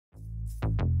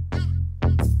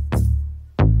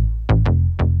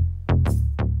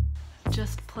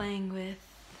playing with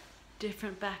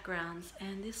different backgrounds,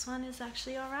 and this one is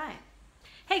actually alright.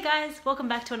 Hey guys, welcome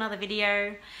back to another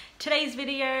video. Today's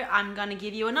video, I'm going to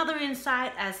give you another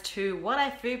insight as to what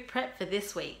I food prep for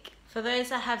this week. For those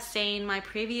that have seen my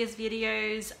previous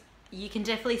videos, you can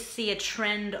definitely see a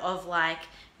trend of like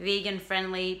vegan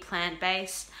friendly,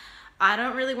 plant-based. I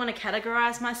don't really want to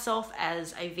categorize myself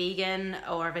as a vegan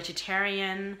or a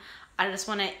vegetarian. I just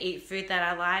want to eat food that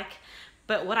I like.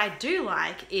 But what I do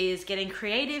like is getting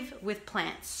creative with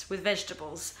plants, with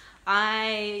vegetables.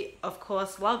 I, of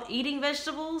course, love eating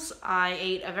vegetables. I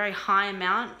eat a very high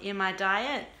amount in my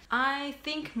diet. I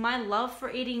think my love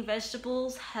for eating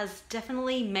vegetables has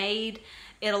definitely made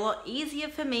it a lot easier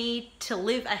for me to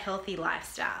live a healthy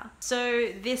lifestyle.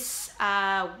 So this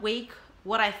week,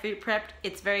 what I food prepped,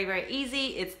 it's very, very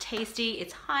easy, it's tasty,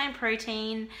 it's high in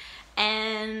protein,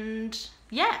 and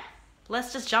yeah,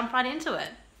 let's just jump right into it.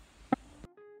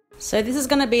 So this is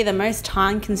going to be the most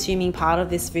time consuming part of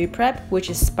this food prep,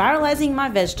 which is spiralizing my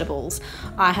vegetables.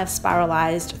 I have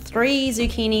spiralized 3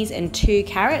 zucchinis and 2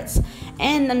 carrots,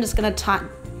 and I'm just going to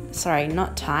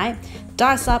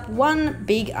dice up 1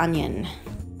 big onion.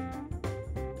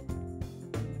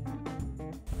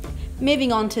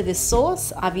 Moving on to this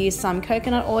sauce, I've used some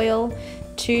coconut oil,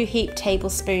 2 heaped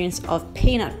tablespoons of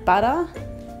peanut butter.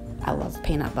 I love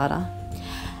peanut butter.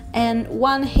 And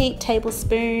 2 heaped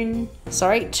tablespoons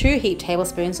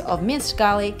of minced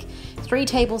garlic, 3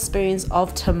 tablespoons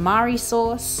of tamari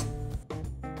sauce,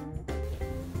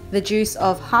 the juice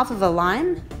of half of a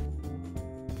lime,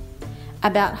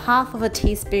 about half of a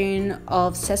teaspoon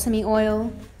of sesame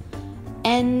oil,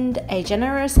 and a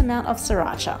generous amount of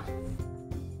sriracha.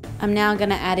 I'm now going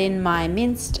to add in my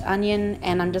minced onion,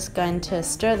 and I'm just going to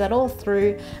stir that all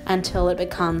through until it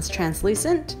becomes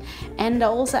translucent. And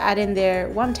I'll also add in there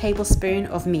 1 tablespoon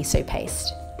of miso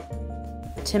paste.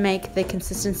 To make the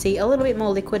consistency a little bit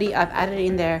more liquidy, I've added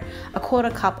in there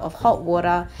 1/4 cup of hot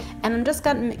water, and I'm just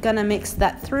gonna mix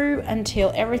that through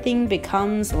until everything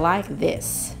becomes like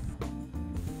this.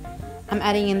 I'm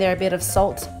adding in there a bit of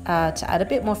salt to add a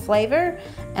bit more flavor,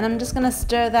 and I'm just going to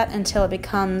stir that until it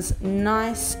becomes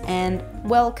nice and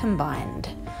well combined.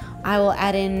 I will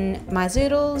add in my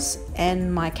zoodles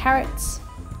and my carrots.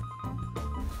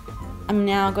 I'm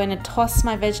now going to toss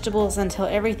my vegetables until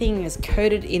everything is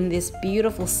coated in this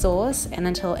beautiful sauce and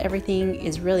until everything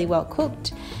is really well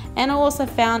cooked. And I also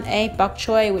found a bok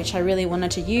choy, which I really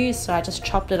wanted to use, so I just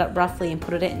chopped it up roughly and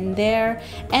put it in there,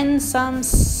 and some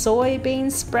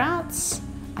soybean sprouts.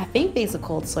 I think these are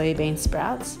called soybean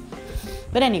sprouts.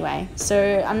 But anyway,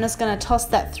 so I'm just going to toss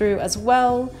that through as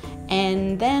well,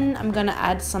 and then I'm going to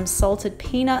add some salted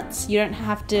peanuts. You don't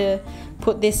have to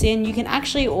put this in. You can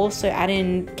actually also add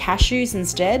in cashews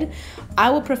instead. I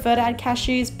would prefer to add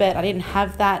cashews, but I didn't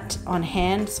have that on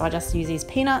hand, so I just use these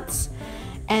peanuts.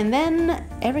 And then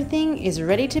everything is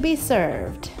ready to be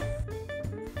served.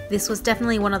 This was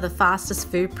definitely one of the fastest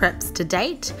food preps to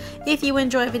date. If you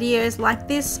enjoy videos like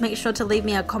this, make sure to leave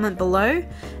me a comment below.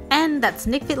 And that's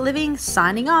Nicfitliving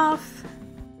signing off.